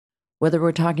Whether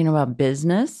we're talking about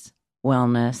business,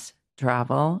 wellness,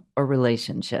 travel, or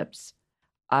relationships,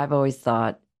 I've always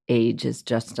thought age is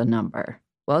just a number.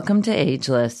 Welcome to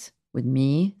Ageless with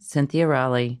me, Cynthia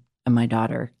Rowley, and my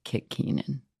daughter, Kit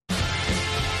Keenan.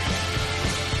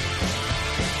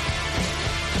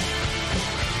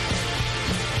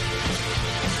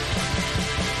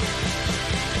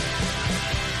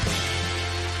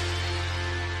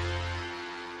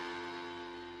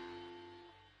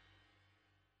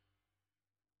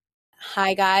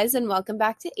 Hi guys, and welcome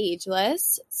back to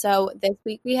Ageless. So this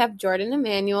week we have Jordan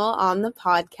Emanuel on the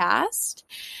podcast.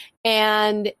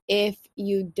 And if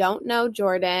you don't know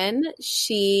Jordan,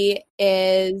 she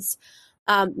is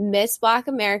Miss Black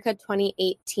America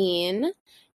 2018.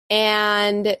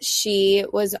 And she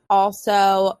was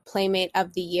also Playmate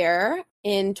of the Year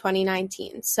in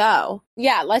 2019. So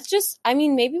yeah,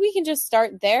 maybe we can just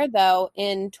start there though.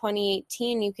 In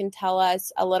 2018, you can tell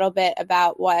us a little bit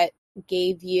about what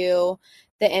gave you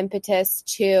the impetus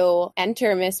to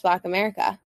enter Miss Black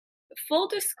America. Full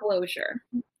disclosure,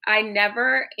 I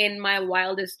never in my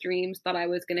wildest dreams thought I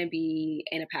was going to be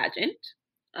in a pageant.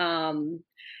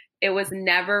 It was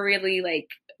never really like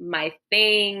my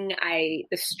thing.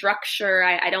 The structure,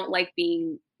 I don't like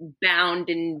being bound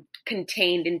and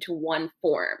contained into one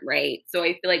form, right? So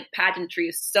I feel like pageantry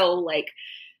is so like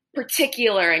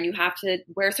particular, and you have to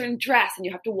wear a certain dress and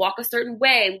you have to walk a certain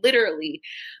way, literally.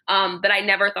 But I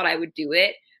never thought I would do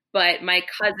it. But my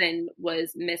cousin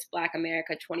was Miss Black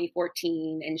America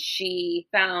 2014, and she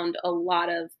found a lot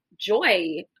of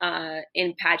joy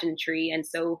in pageantry. And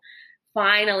so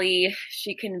finally,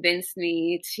 she convinced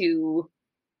me to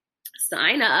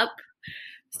sign up.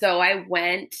 So I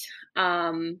went.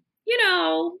 I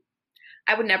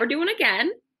would never do one again.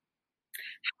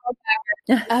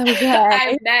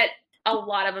 I've met a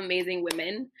lot of amazing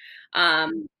women,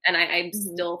 and I'm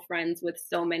still friends with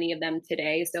so many of them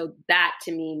today. So that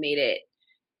to me made it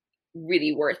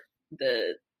really worth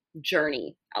the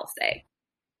journey, I'll say.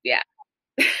 Yeah.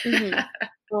 Mm-hmm.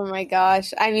 Oh my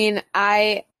gosh. I mean,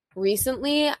 I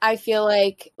feel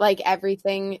like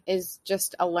everything is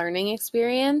just a learning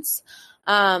experience.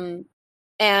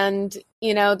 And,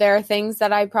 there are things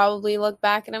that I probably look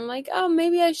back and I'm like, oh,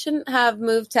 maybe I shouldn't have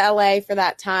moved to LA for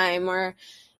that time. Or,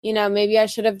 maybe I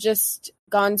should have just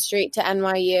gone straight to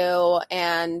NYU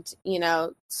and,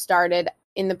 started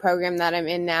in the program that I'm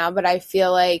in now. But I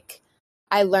feel like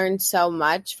I learned so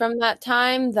much from that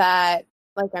time that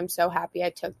I'm so happy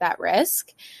I took that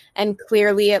risk. And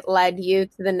clearly it led you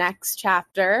to the next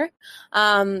chapter.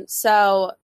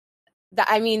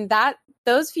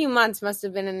 Those few months must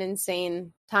have been an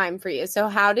insane time for you. So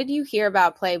how did you hear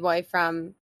about Playboy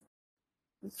from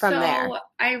there? So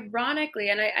ironically,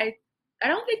 and I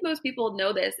don't think most people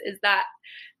know this, is that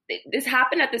this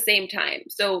happened at the same time.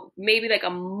 So maybe like a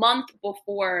month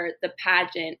before the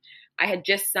pageant, I had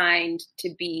just signed to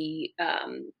be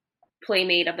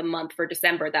Playmate of the Month for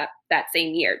December that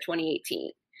same year,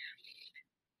 2018.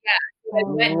 Yeah, so I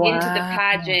went into the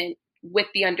pageant with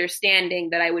the understanding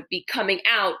that I would be coming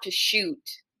out to shoot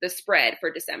the spread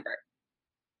for December.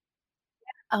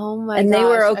 Oh my gosh. And they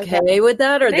were okay with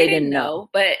that, or they didn't know?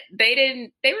 But they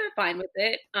were fine with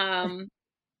it. I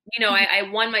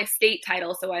won my state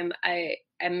title, so I'm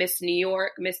Miss New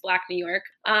York, Miss Black New York.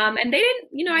 And they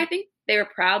didn't, I think they were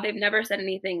proud. They've never said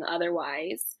anything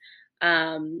otherwise.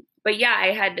 But yeah,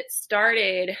 I had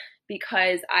started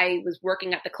because I was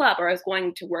working at the club, or I was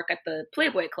going to work at the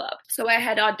Playboy Club. So I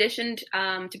had auditioned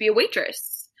to be a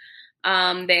waitress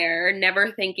there,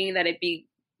 never thinking that it'd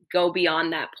go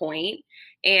beyond that point.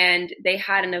 And they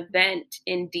had an event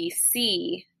in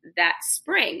DC that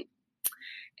spring.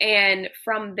 And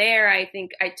from there, I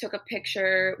think I took a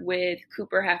picture with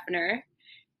Cooper Hefner,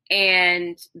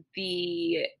 and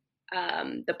the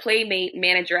Playmate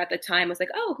manager at the time was like,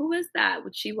 oh, who is that?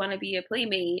 Would she want to be a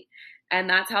Playmate? And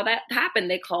that's how that happened.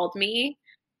 They called me,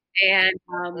 and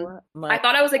I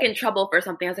thought I was like in trouble for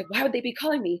something. I was like, why would they be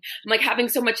calling me? I'm like having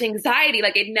so much anxiety.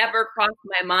 Like it never crossed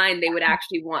my mind they would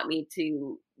actually want me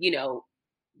to,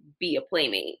 be a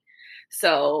Playmate.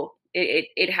 So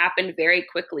it happened very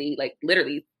quickly, like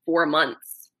literally 4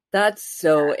 months. That's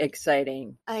so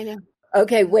exciting. I know.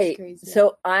 Okay, wait.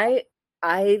 So I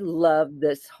love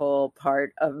this whole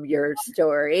part of your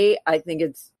story. I think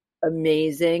it's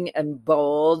amazing and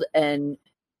bold, and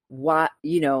why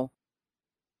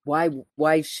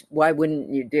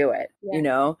wouldn't you do it?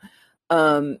 Yeah.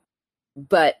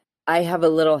 But I have a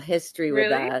little history with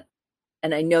that,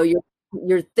 and I know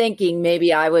you're thinking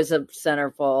maybe I was a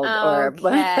centerfold I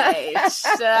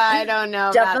don't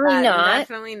know. Definitely about that. not.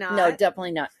 Definitely not. No,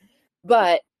 definitely not.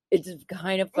 But it's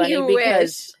kind of funny You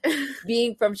because wish.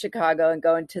 being from Chicago and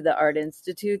going to the Art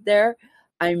Institute there,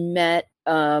 I met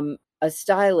a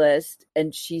stylist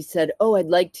and she said, "Oh, I'd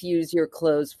like to use your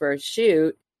clothes for a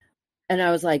shoot." And I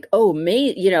was like, "Oh,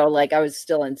 like I was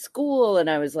still in school and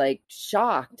I was like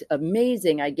shocked,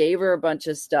 amazing." I gave her a bunch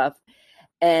of stuff.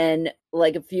 And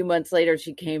like a few months later,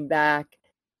 she came back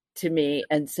to me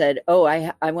and said, "Oh,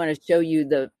 I want to show you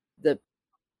the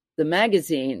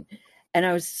magazine." And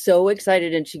I was so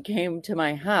excited. And she came to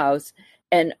my house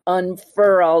and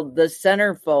unfurled the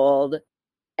centerfold,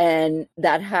 and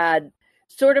that had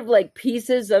sort of like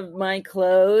pieces of my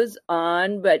clothes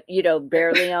on, but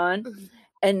barely on.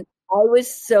 And I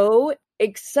was so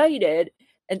excited.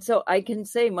 And so I can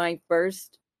say my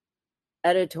first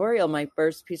editorial, my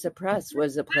first piece of press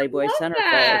was a Playboy centerfold.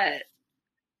 That.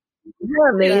 Isn't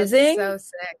that amazing? That's so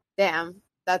sick. Damn,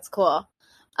 that's cool.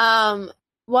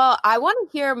 Well, I want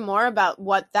to hear more about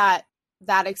what that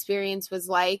experience was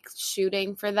like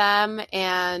shooting for them,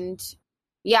 and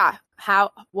yeah,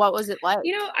 what was it like?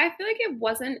 I feel like it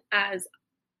wasn't as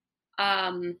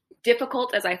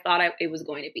difficult as I thought it was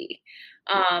going to be.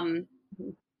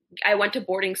 I went to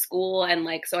boarding school, and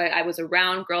so I was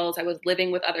around girls. I was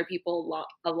living with other people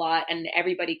a lot, and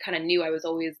everybody kind of knew I was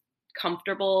always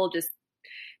comfortable. Just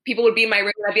people would be in my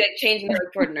room, and I'd be like changing. They're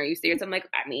like, "Jordan, are you serious?" I'm like,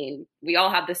 "I mean, we all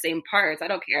have the same parts. I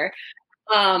don't care."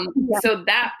 So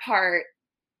that part,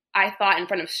 I thought in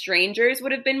front of strangers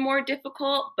would have been more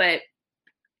difficult, but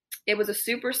it was a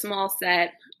super small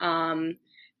set.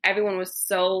 Everyone was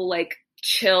so like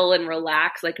chill and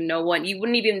relaxed. Like you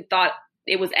wouldn't even thought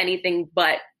it was anything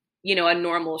but, a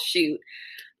normal shoot.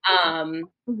 And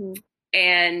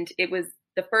it was,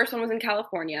 the first one was in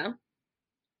California,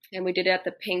 and we did it at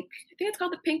the Pink, I think it's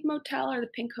called the Pink Motel or the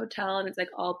Pink Hotel. And it's like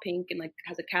all pink and like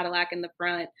has a Cadillac in the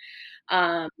front.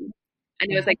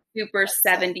 And it was like super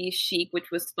 70s chic, which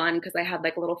was fun because I had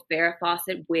like a little Farrah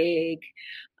Fawcett wig.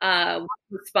 Which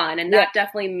was fun. And that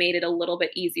definitely made it a little bit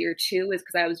easier too, is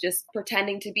because I was just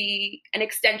pretending to be an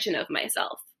extension of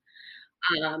myself.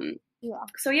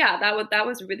 So yeah, that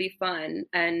was really fun.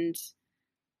 And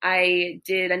I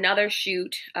did another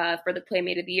shoot for the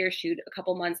Playmate of the Year shoot a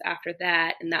couple months after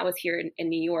that. And that was here in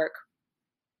New York.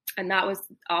 And that was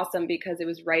awesome because it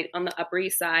was right on the Upper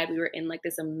East Side. We were in like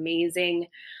this amazing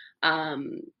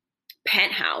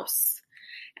penthouse,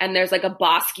 and there's like a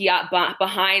Basquiat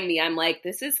behind me. I'm like,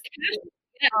 this is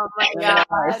oh my god,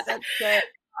 that's good.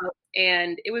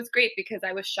 And it was great because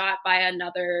I was shot by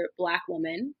another Black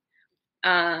woman,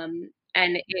 and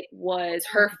it was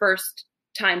her first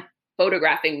time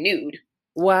photographing nude.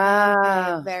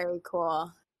 Wow. Okay, very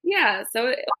cool. Yeah, so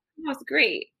it was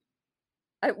great.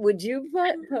 Would you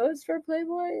pose for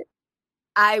Playboy?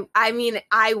 I mean,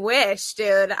 I wish,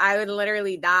 dude. I would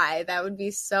literally die. That would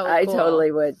be so cool. I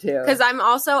totally would too. Because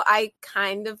I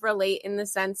kind of relate in the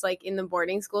sense, like in the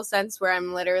boarding school sense, where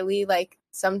I'm literally like,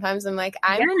 sometimes I'm like,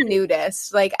 I'm a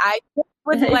nudist. Like I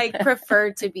would like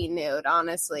prefer to be nude,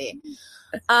 honestly.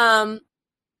 Well,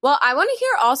 I want to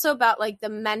hear also about like the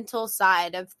mental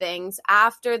side of things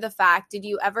after the fact. Did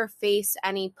you ever face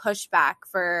any pushback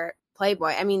for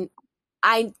Playboy? I mean,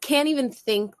 I can't even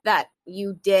think that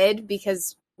you did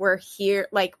because we're here,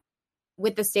 like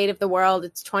with the state of the world,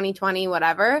 it's 2020,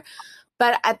 whatever.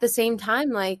 But at the same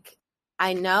time, like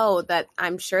I know that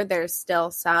I'm sure there's still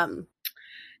some.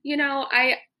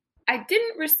 I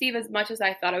didn't receive as much as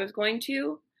I thought I was going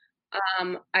to.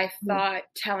 I thought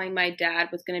telling my dad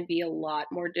was going to be a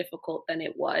lot more difficult than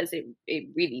it was. It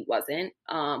really wasn't.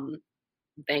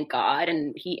 Thank God.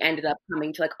 And he ended up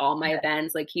coming to like all my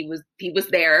events. Like he was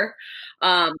there.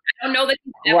 I don't know that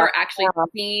he's ever actually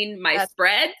seen my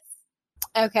spreads.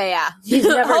 Okay. Yeah. He's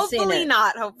never Hopefully seen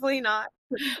it. Hopefully not.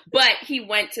 But he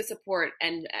went to support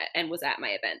and was at my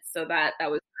events. So that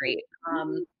was great.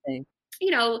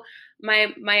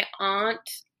 My aunt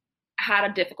had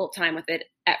a difficult time with it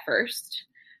at first.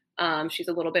 She's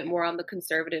a little bit more on the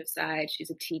conservative side.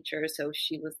 She's a teacher. So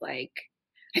she was like,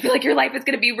 I feel like your life is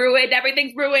going to be ruined.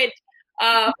 Everything's ruined.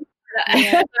 I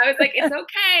was like, it's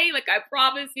okay. Like, I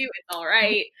promise you, it's all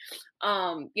right.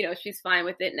 She's fine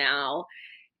with it now.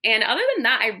 And other than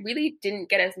that, I really didn't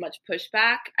get as much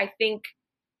pushback. I think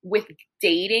with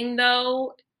dating,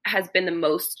 though, has been the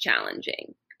most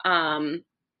challenging.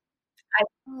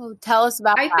 Tell us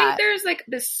about that. I think there's like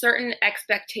this certain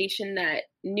expectation that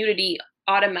nudity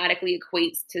automatically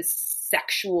equates to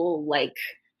sexual, like,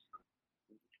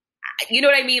 you know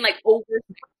what I mean? Like over.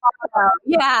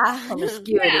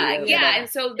 Promiscuity. Yeah. And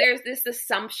so there's this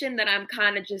assumption that I'm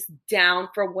kind of just down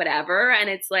for whatever. And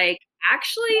it's like,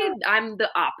 actually, I'm the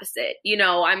opposite.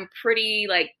 I'm pretty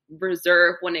like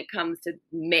reserved when it comes to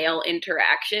male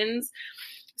interactions.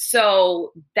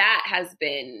 So that has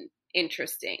been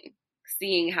interesting,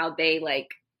 seeing how they like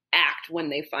act when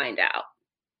they find out.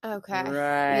 Okay.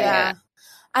 Right. Yeah.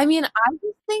 I mean, I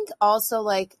just think also,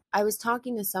 like, I was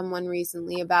talking to someone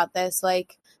recently about this,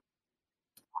 like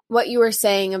what you were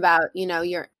saying about,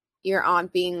 your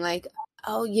aunt being like,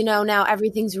 oh, now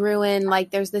everything's ruined,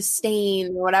 like there's this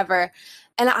stain or whatever.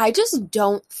 And I just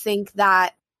don't think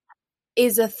that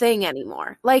is a thing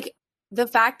anymore. Like, the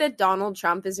fact that Donald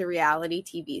Trump is a reality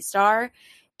TV star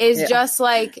is just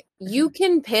like, you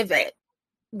can pivot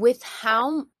with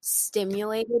how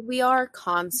stimulated we are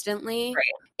constantly. Right.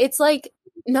 It's like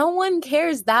no one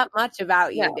cares that much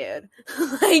about you, dude.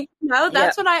 Like,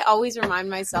 that's what I always remind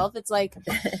myself. It's like,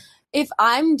 if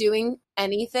I'm doing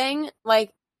anything,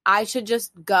 like, I should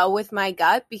just go with my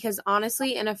gut, because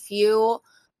honestly, in a few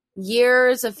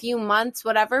years, a few months,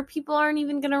 whatever, people aren't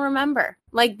even going to remember.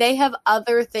 Like, they have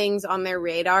other things on their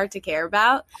radar to care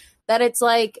about, that it's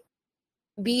like,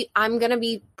 I'm going to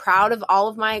be proud of all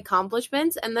of my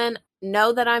accomplishments and then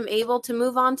know that I'm able to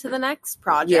move on to the next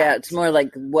project. Yeah, it's more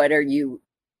like, what are you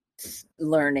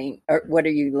learning, or what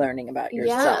are you learning about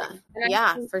yourself?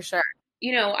 Yeah, for sure.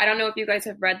 I don't know if you guys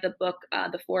have read the book,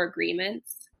 The Four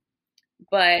Agreements,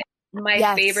 but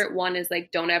my favorite one is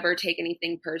like, don't ever take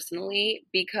anything personally,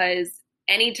 because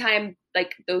anytime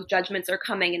like those judgments are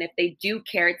coming, and if they do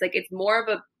care, it's like, it's more of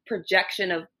a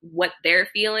projection of what they're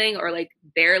feeling, or like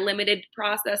their limited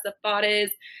process of thought is,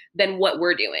 than what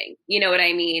we're doing. You know what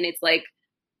I mean? It's like,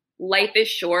 life is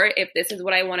short. If this is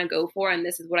what I want to go for and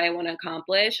this is what I want to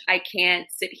accomplish, I can't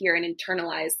sit here and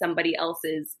internalize somebody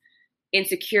else's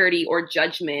insecurity or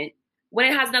judgment when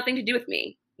it has nothing to do with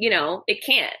me. It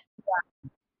can't.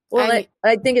 Well,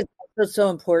 I think it's also so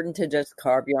important to just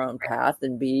carve your own path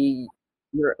and be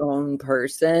your own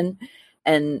person.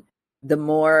 And the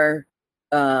more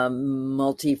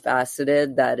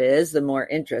multifaceted that is, the more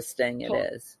interesting it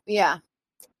is. Yeah.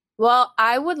 Well,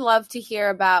 I would love to hear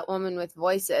about Women with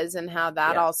Voices and how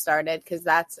that all started, because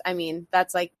that's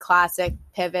like classic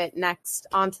pivot, next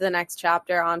onto the next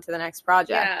chapter, onto the next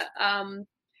project. Yeah.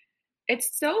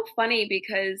 It's so funny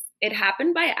because it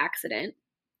happened by accident.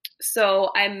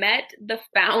 So I met the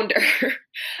founder.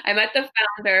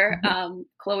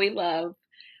 Chloe Love,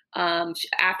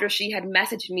 after she had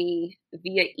messaged me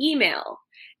via email.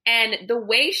 And the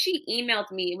way she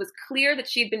emailed me, it was clear that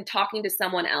she had been talking to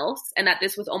someone else and that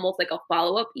this was almost like a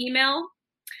follow-up email.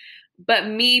 But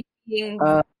me being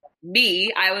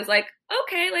me, I was like,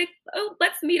 okay, like, oh,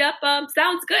 let's meet up.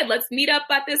 Sounds good. Let's meet up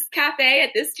at this cafe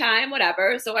at this time,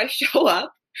 whatever. So I show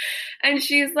up and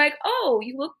she's like, oh,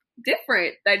 you look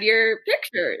different than your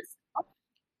pictures.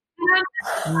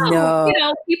 No.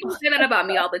 People say that about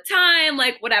me all the time,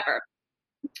 like, whatever.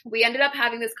 We ended up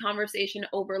having this conversation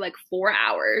over like 4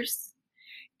 hours.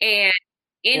 And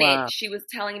in it, she was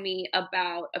telling me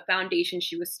about a foundation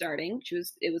she was starting.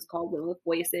 It was called Women with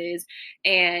Voices,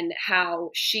 and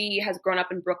how she has grown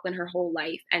up in Brooklyn her whole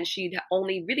life, and she'd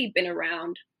only really been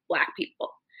around Black people,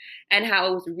 and how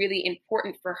it was really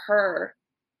important for her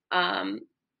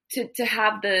to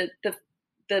have the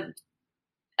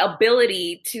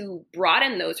ability to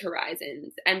broaden those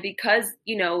horizons. And because,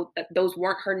 that those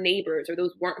weren't her neighbors, or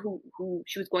those weren't who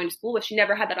she was going to school with, she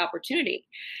never had that opportunity.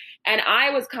 And I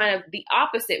was kind of the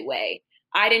opposite way.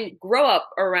 I didn't grow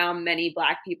up around many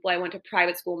Black people. I went to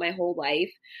private school my whole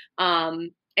life.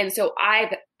 And so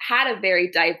I've had a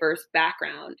very diverse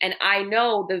background, and I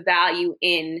know the value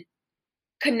in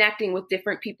connecting with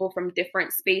different people from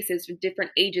different spaces, from different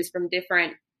ages, from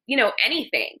different,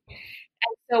 anything.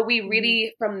 And so we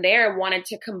really, from there, wanted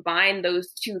to combine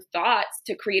those two thoughts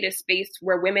to create a space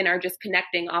where women are just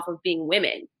connecting off of being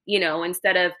women,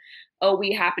 instead of, oh,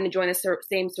 we happen to join the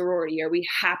same sorority, or we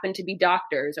happen to be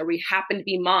doctors, or we happen to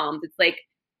be moms. It's like,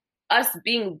 us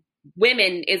being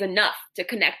women is enough to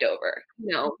connect over,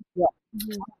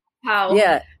 how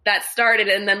that started.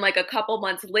 And then like a couple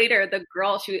months later, the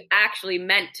girl she actually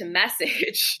meant to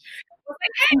message was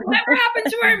like, hey, whatever happened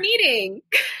to our meeting?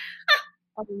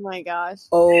 Oh my gosh.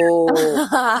 Oh,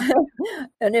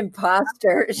 an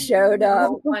imposter showed up.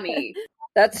 So funny.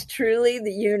 That's truly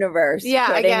the universe. Yeah,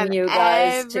 putting again, you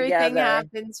guys everything together.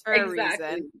 happens for a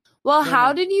reason. Well,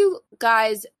 how did you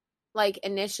guys, like,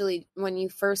 initially when you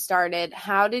first started,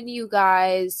 how did you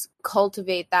guys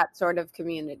cultivate that sort of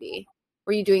community?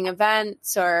 Were you doing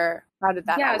events, or how did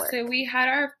that all work? So we had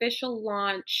our official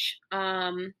launch.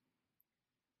 I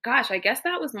guess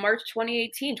that was March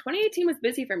 2018. 2018 was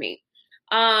busy for me.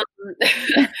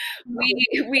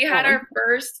 We had our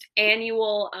first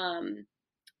annual,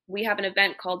 we have an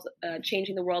event called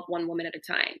Changing the World One Woman at a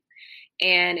Time.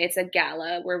 And it's a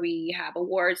gala where we have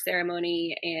award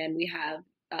ceremony, and we have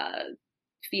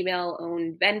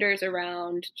female-owned vendors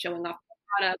around, showing off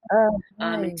product, Oh,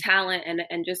 and nice. talent,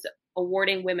 and just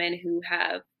awarding women who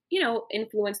have,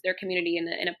 influenced their community in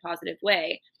a positive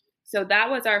way. So that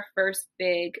was our first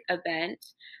big event.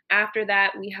 After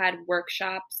that, we had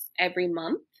workshops every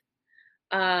month,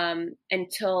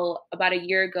 until about a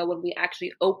year ago when we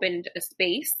actually opened a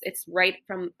space. It's right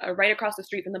across the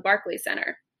street from the Barclays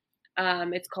Center.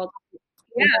 It's called,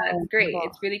 yeah, it's great. Cool.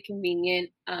 It's really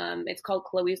convenient. It's called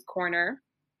Chloe's Corner.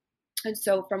 And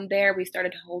so from there, we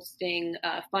started hosting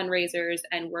fundraisers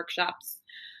and workshops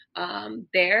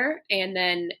there. And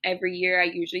then every year, I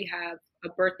usually have a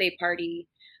birthday party,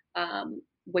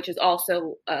 which is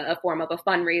also a form of a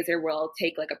fundraiser where I'll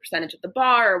take like a percentage of the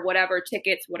bar or whatever,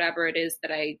 tickets, whatever it is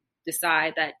that I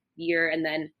decide that year. And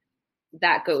then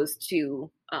that goes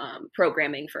to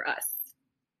programming for us.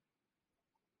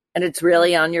 And it's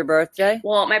really on your birthday?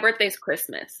 Well, my birthday's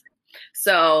Christmas.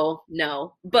 So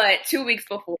no, but 2 weeks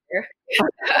before.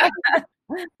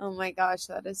 Oh my gosh,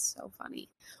 that is so funny.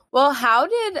 Well,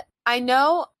 I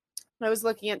know I was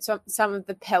looking at some of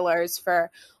the pillars for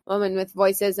Women with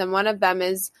Voices, and one of them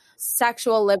is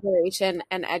sexual liberation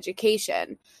and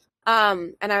education.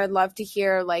 And I would love to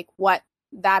hear like what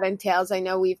that entails. I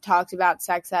know we've talked about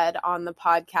sex ed on the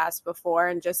podcast before,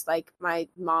 and just like my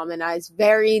mom and I's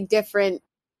very different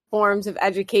forms of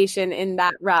education in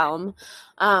that realm.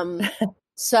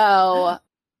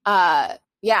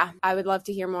 Yeah, I would love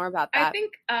to hear more about that. I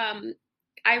think,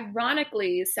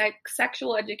 ironically,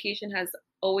 sexual education has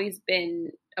always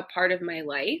been a part of my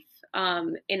life.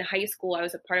 In high school, I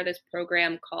was a part of this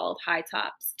program called High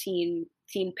Tops Teen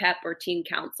Pep or Teen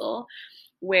Council,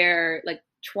 where like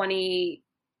 20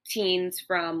 teens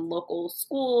from local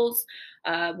schools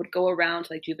would go around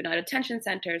to like juvenile detention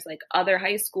centers, like other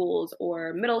high schools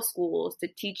or middle schools, to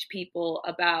teach people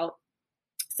about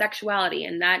sexuality.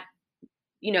 And that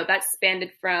spanned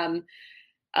from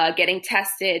getting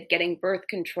tested, getting birth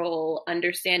control,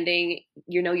 understanding,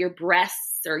 your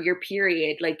breasts or your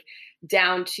period, like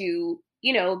down to,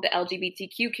 the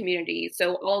LGBTQ community.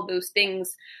 So all those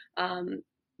things,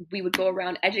 we would go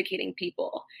around educating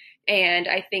people. And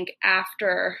I think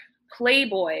after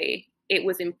Playboy, it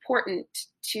was important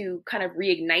to kind of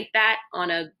reignite that on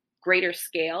a greater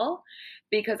scale,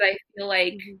 because I feel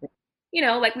like,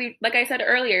 like I said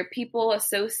earlier, people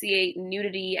associate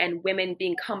nudity and women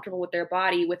being comfortable with their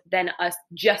body with then us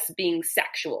just being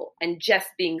sexual and just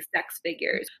being sex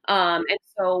figures. And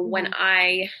so when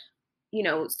I,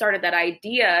 started that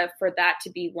idea for that to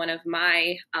be one of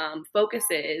my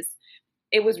focuses,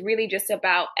 it was really just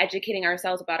about educating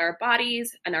ourselves about our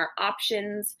bodies and our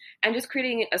options and just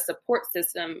creating a support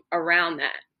system around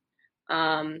that.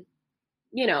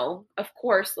 Of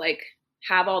course, like,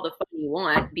 have all the fun you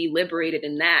want, be liberated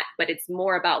in that, but it's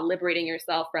more about liberating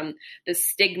yourself from the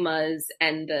stigmas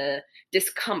and the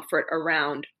discomfort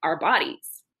around our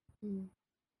bodies.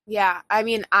 Yeah, I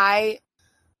mean, I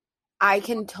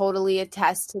can totally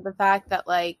attest to the fact that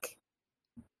like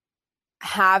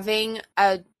having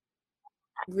a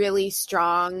really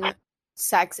strong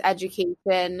sex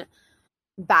education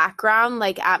background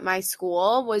like at my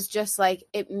school was just like,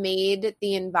 it made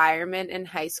the environment in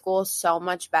high school so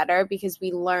much better, because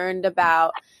we learned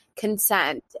about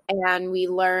consent and we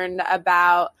learned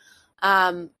about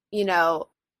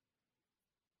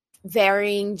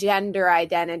varying gender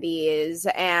identities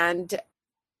and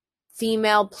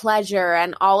female pleasure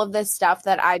and all of this stuff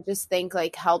that I just think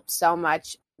like helped so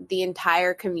much the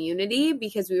entire community,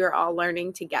 because we were all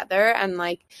learning together and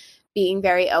like being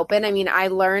very open. I mean, I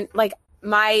learned, like,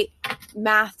 my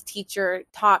math teacher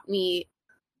taught me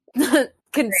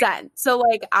consent. So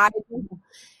like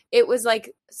it was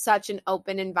like such an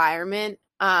open environment.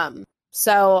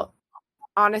 So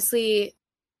honestly,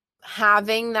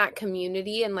 having that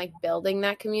community and like building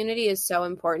that community is so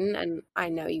important. And I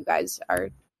know you guys are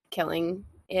killing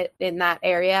it in that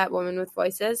area at Women with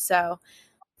Voices. So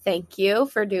thank you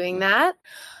for doing that.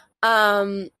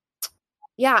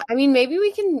 Yeah, I mean, maybe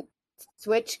we can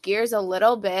switch gears a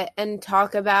little bit and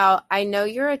talk about, I know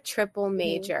you're a triple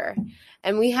major,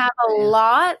 and we have a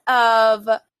lot of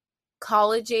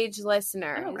college age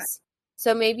listeners. Okay.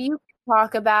 So maybe you can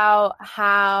talk about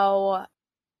how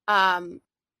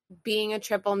being a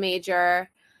triple major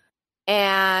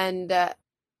and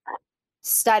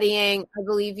studying, I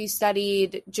believe you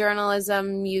studied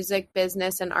journalism, music,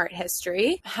 business, and art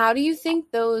history. How do you think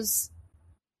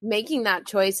making that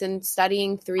choice and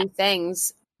studying 3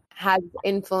 things has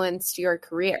influenced your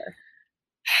career?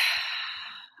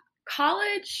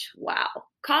 College, wow.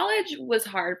 College was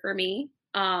hard for me.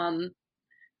 My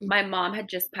mom had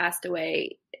just passed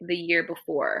away the year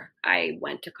before I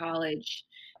went to college.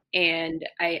 and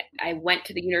I went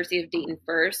to the University of Dayton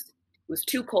first. It was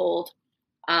too cold.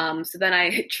 So then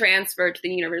I transferred to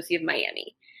the University of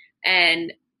Miami.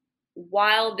 And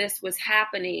while this was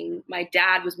happening, my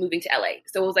dad was moving to LA.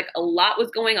 So it was like a lot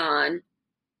was going on.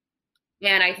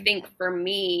 And I think for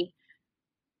me,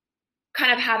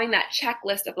 kind of having that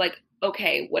checklist of like,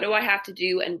 okay, what do I have to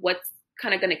do? And what's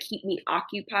kind of going to keep me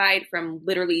occupied from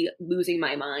literally losing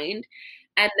my mind?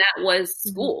 And that was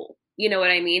school. You know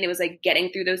what I mean? It was like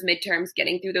getting through those midterms,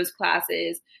 getting through those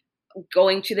classes,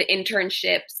 going to the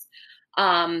internships.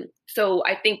 So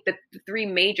I think that the three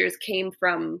majors came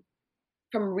from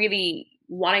really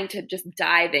wanting to just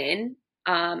dive in,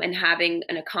 and having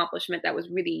an accomplishment that was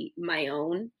really my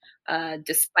own,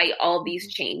 despite all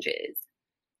these changes.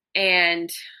 And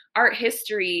art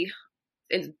history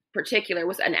in particular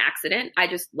was an accident. I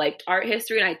just liked art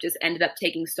history, and I just ended up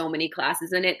taking so many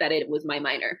classes in it that it was my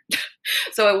minor.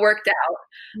 So it worked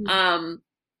out.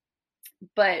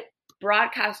 But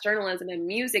broadcast journalism and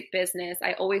music business,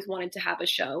 I always wanted to have a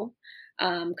show,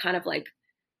 kind of like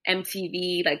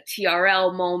MTV, like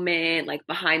TRL moment, like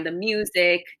Behind the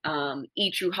Music,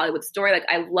 E! True Hollywood Story. Like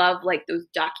I love like those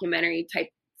documentary type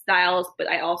styles, but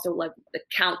I also love the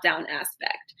countdown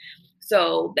aspect.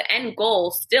 So the end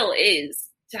goal still is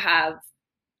to have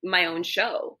my own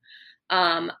show.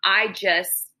 I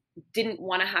just didn't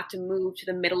want to have to move to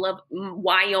the middle of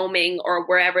Wyoming or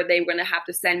wherever they were going to have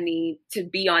to send me to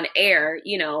be on air,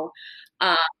 you know.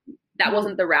 That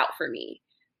wasn't the route for me.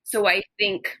 So I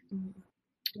think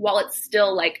while it's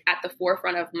still like at the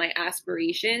forefront of my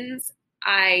aspirations,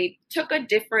 I took a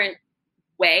different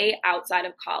way outside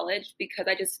of college, because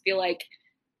I just feel like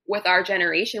with our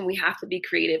generation, we have to be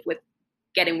creative with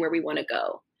getting where we want to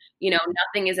go. You know,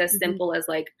 nothing is as simple as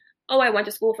like, oh, I went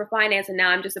to school for finance and now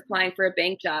I'm just applying for a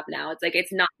bank job now. It's like,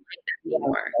 it's not like that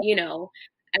anymore, you know?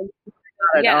 And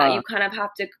yeah, you kind of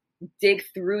have to dig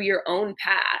through your own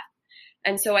path.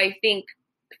 And so I think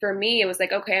for me, it was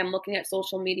like, okay, I'm looking at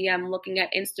social media, I'm looking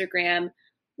at Instagram.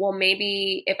 Well,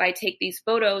 maybe if I take these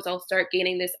photos, I'll start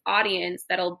gaining this audience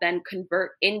that'll then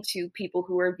convert into people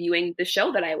who are viewing the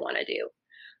show that I want to do,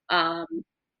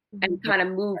 and kind of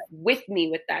move with me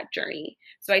with that journey.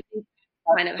 So I think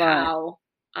kind of how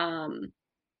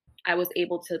I was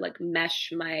able to like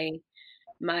mesh my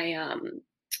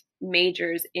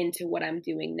majors into what I'm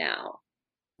doing now.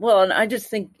 Well, and I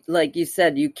just think, like you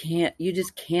said, you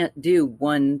just can't do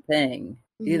one thing.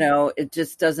 You know, it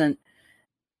just doesn't.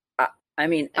 I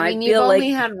mean, you've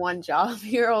only had one job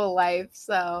your whole life,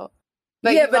 so.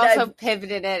 But yeah, you've also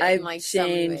pivoted it. I've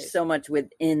changed so much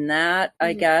within that,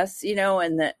 I guess, you know,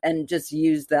 and just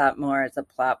use that more as a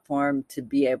platform to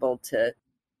be able to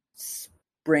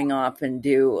spring off and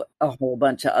do a whole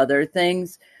bunch of other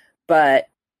things. But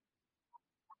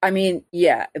I mean,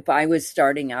 yeah, if I was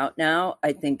starting out now,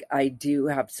 I think I do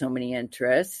have so many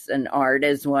interests, and art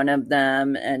is one of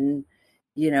them. And,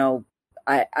 you know,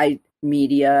 I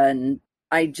media, and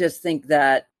I just think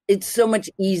that it's so much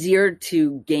easier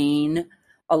to gain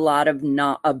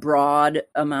a broad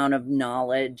amount of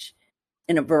knowledge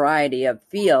in a variety of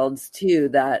fields too,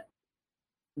 that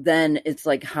then it's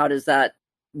like, how does that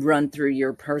run through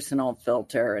your personal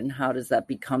filter, and how does that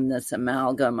become this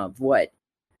amalgam of what,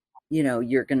 you know,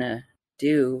 you're going to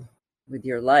do with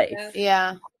your life?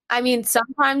 Yeah. I mean,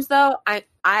 sometimes though,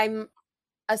 I'm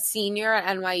a senior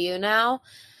at NYU now,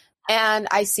 and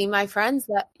I see my friends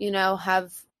that, you know,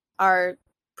 are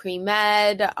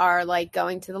pre-med, are like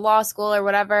going to the law school or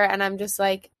whatever. And I'm just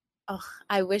like, oh,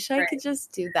 I wish I could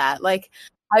just do that. Like,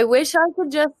 I wish I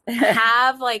could just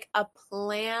have like a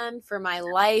plan for my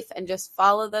life and just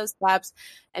follow those steps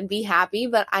and be happy.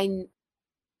 But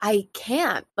I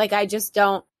can't. Like, I just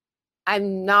don't.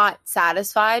 I'm not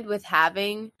satisfied with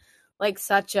having like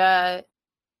such a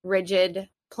rigid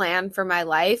plan for my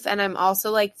life. And I'm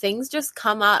also like, things just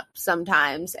come up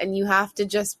sometimes, and you have to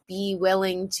just be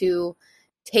willing to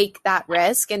take that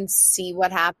risk and see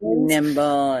what happens.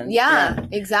 Nimble. And, yeah,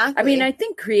 exactly. I mean, I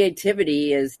think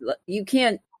creativity is, you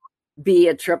can't be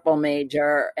a triple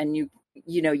major and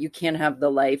you know, you can't have the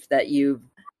life that you've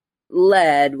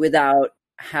led without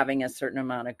having a certain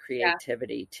amount of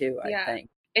creativity too, I think.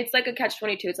 It's like a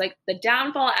catch-22. It's like the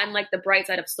downfall and like the bright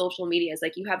side of social media is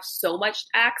like you have so much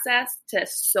access to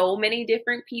so many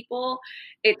different people.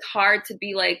 It's hard to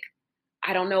be like,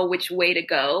 I don't know which way to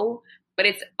go, but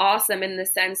it's awesome in the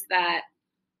sense that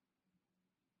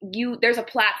there's a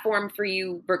platform for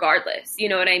you regardless. You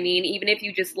know what I mean? Even if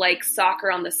you just like soccer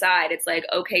on the side, it's like,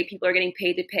 okay, people are getting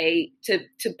paid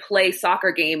to play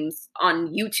soccer games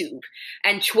on YouTube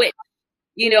and Twitch.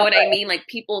 You know what I mean? Like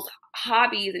people's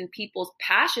hobbies and people's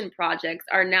passion projects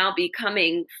are now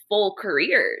becoming full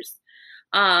careers.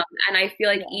 And I feel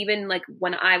like Yeah. even like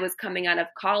when I was coming out of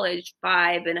college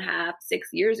 5.5, 6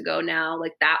 years ago now,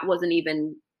 like that wasn't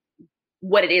even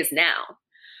what it is now.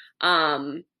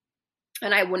 And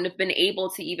I wouldn't have been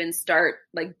able to even start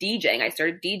like DJing. I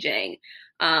started DJing.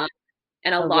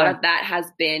 And a lot right. of that has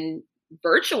been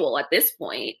virtual at this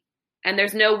point. And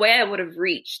there's no way I would have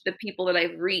reached the people that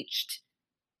I've reached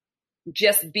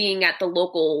just being at the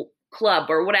local club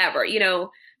or whatever, you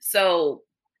know? So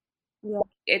Yeah.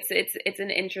 it's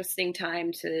an interesting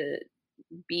time to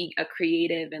be a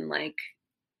creative and like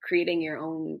creating your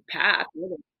own path.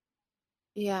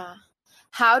 Yeah.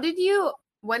 How did you,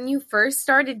 when you first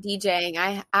started DJing,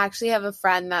 I actually have a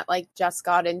friend that like just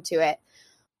got into it.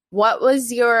 What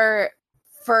was your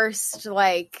first,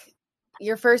 like,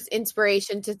 your first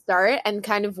inspiration to start, and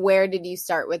kind of where did you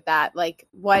start with that? Like,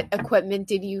 what equipment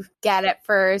did you get at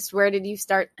first? Where did you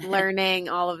start learning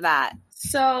all of that?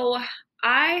 So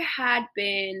I had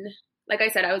been, like I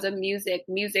said, I was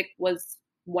music was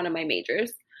one of my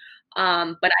majors. But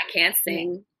I can't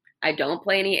sing. I don't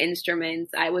play any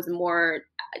instruments. I was more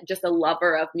just a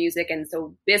lover of music. And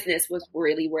so business was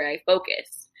really where I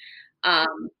focused.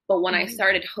 But when I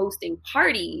started hosting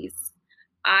parties,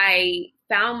 I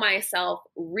found myself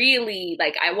really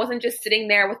like, I wasn't just sitting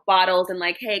there with bottles and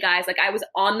like, hey guys, like I was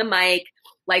on the mic,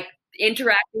 like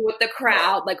interacting with the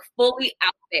crowd, like fully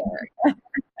out there.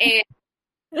 And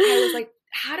I was like,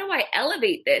 how do I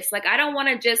elevate this? Like, I don't want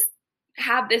to just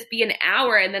have this be an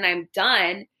hour and then I'm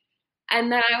done.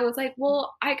 And then I was like,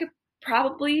 well, I could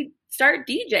probably start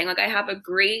DJing. Like I have a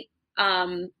great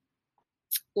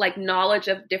like knowledge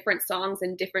of different songs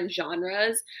and different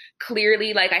genres.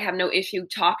 Clearly, like I have no issue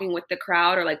talking with the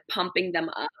crowd or like pumping them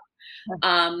up.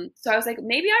 So I was like,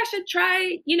 maybe I should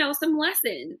try, you know, some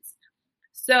lessons.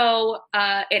 So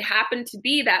it happened to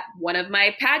be that one of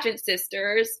my pageant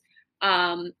sisters,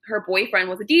 her boyfriend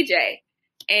was a DJ.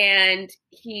 And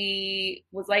he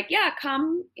was like, yeah,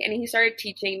 come. And he started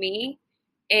teaching me.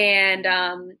 And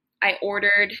I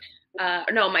ordered,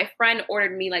 no, my friend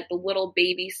ordered me like the little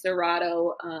baby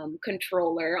Serato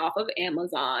controller off of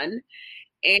Amazon.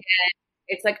 And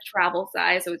it's like travel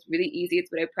size, so it's really easy.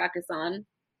 It's what I practice on.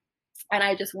 And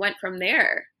I just went from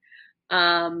there.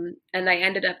 And I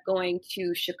ended up going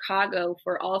to Chicago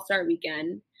for All-Star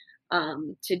Weekend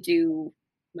to do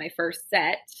my first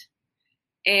set.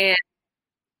 And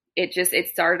it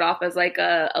started off as like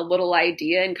a little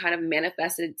idea and kind of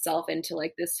manifested itself into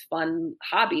like this fun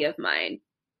hobby of mine.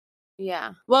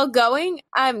 Yeah. Well, going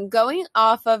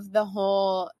off of the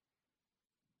whole,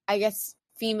 I guess,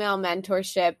 female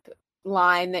mentorship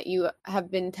line that you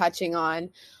have been touching on,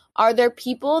 are there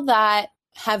people that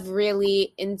have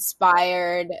really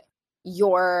inspired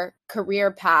your career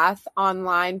path,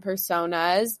 online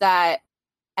personas, that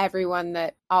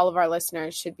all of our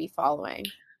listeners should be following?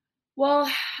 Well,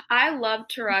 I love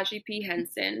Taraji P.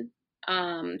 Henson.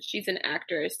 She's an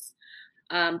actress.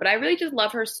 But I really just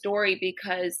love her story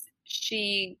because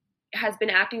she has been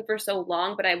acting for so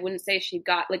long, but I wouldn't say she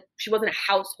wasn't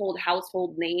a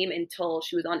household name until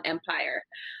she was on Empire,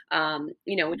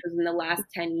 you know, which was in the last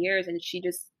 10 years. And she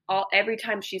just, every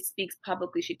time she speaks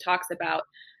publicly, she talks about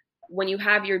when you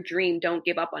have your dream, don't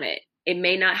give up on it. It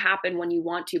may not happen when you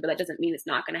want to, but that doesn't mean it's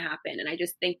not going to happen. And I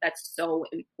just think that's so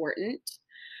important.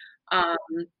 I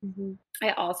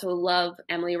also love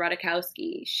Emily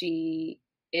Ratajkowski. She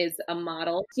is a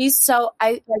model.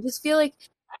 I just feel like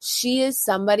she is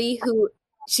somebody who,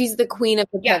 she's the queen of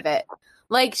the pivot.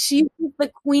 Like she's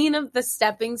the queen of the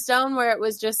stepping stone, where it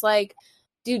was just like,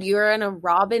 dude, you were in a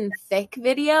Robin Thicke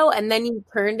video and then you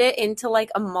turned it into like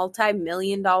a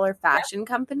multi-million-dollar fashion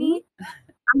company.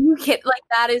 Are you kidding? Like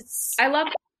that is, I love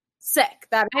sick.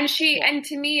 And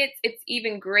to me it's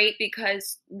even great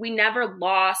because we never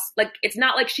lost, like it's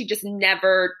not like she just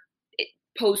never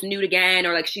posed nude again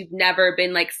or like she's never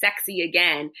been like sexy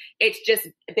again. It's just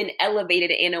been elevated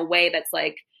in a way that's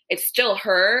like it's still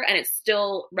her and it's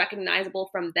still recognizable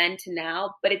from then to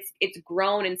now, but it's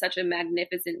grown in such a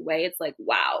magnificent way. It's like,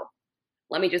 wow,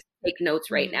 let me just take notes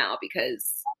right now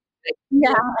because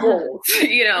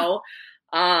you know.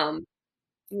 And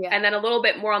then a little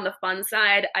bit more on the fun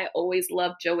side, I always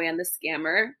loved Joanne the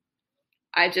Scammer.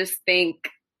 I just think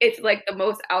it's like the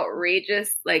most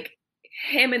outrageous, like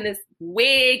him in this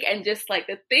wig and just like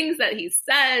the things that he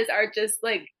says are just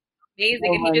like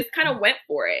amazing. And he just kind of went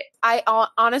for it. I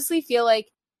honestly feel like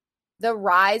the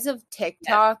rise of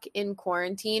TikTok in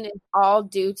quarantine is all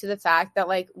due to the fact that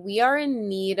like we are in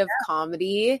need of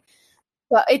comedy.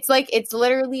 But it's like, it's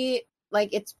literally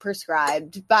like it's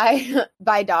prescribed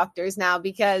by doctors now,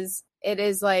 because it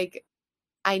is like,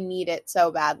 I need it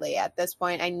so badly at this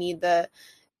point. I need the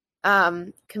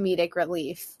comedic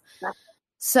relief.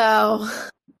 So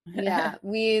yeah,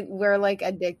 we're like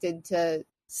addicted to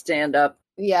stand up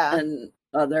yeah. and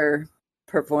other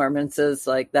performances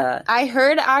like that. I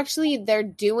heard actually they're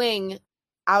doing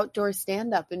outdoor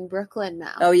stand up in Brooklyn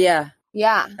now. Oh yeah.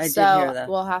 Yeah. I so did hear that.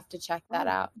 We'll have to check that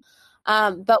out.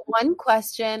 But one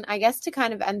question, I guess to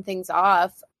kind of end things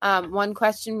off, one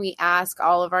question we ask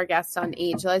all of our guests on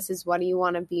Ageless is, what do you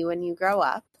want to be when you grow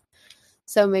up?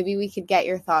 So maybe we could get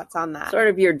your thoughts on that. Sort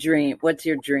of your dream. What's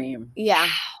your dream? Yeah.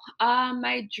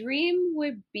 My dream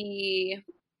would be,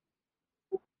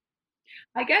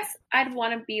 I guess I'd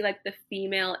want to be like the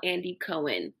female Andy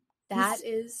Cohen. That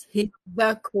is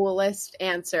the coolest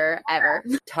answer ever.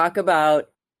 Talk about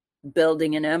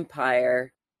building an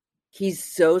empire. He's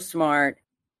so smart.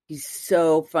 He's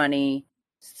so funny,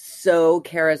 so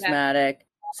charismatic,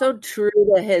 so true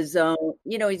to his own.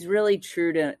 You know, he's really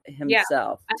true to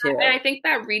himself too. And I think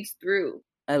that reads through.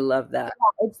 I love that.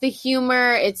 It's the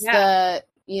humor. It's the,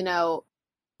 you know,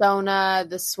 persona,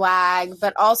 the swag,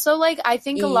 but also like I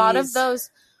think a lot of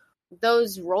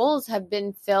those roles have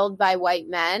been filled by white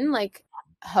men, like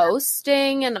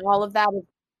hosting and all of that is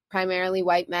primarily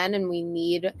white men, and we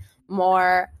need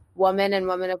more women and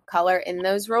women of color in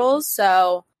those roles.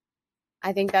 So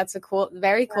I think that's a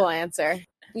very cool answer.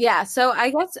 Yeah. So I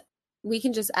guess we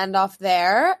can just end off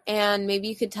there, and maybe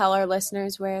you could tell our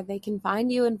listeners where they can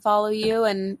find you and follow you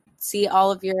and see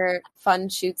all of your fun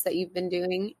shoots that you've been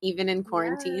doing, even in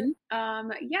quarantine.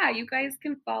 You guys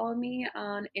can follow me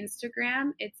on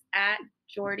Instagram. It's at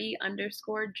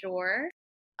Jordy_Jor.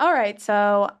 All right,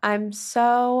 so I'm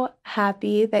so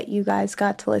happy that you guys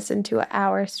got to listen to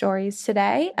our stories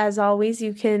today. As always,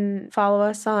 you can follow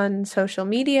us on social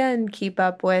media and keep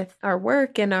up with our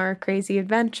work and our crazy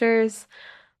adventures.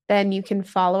 Then you can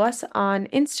follow us on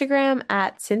Instagram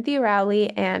at Cynthia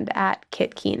Rowley and at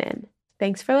Kit Keenan.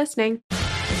 Thanks for listening.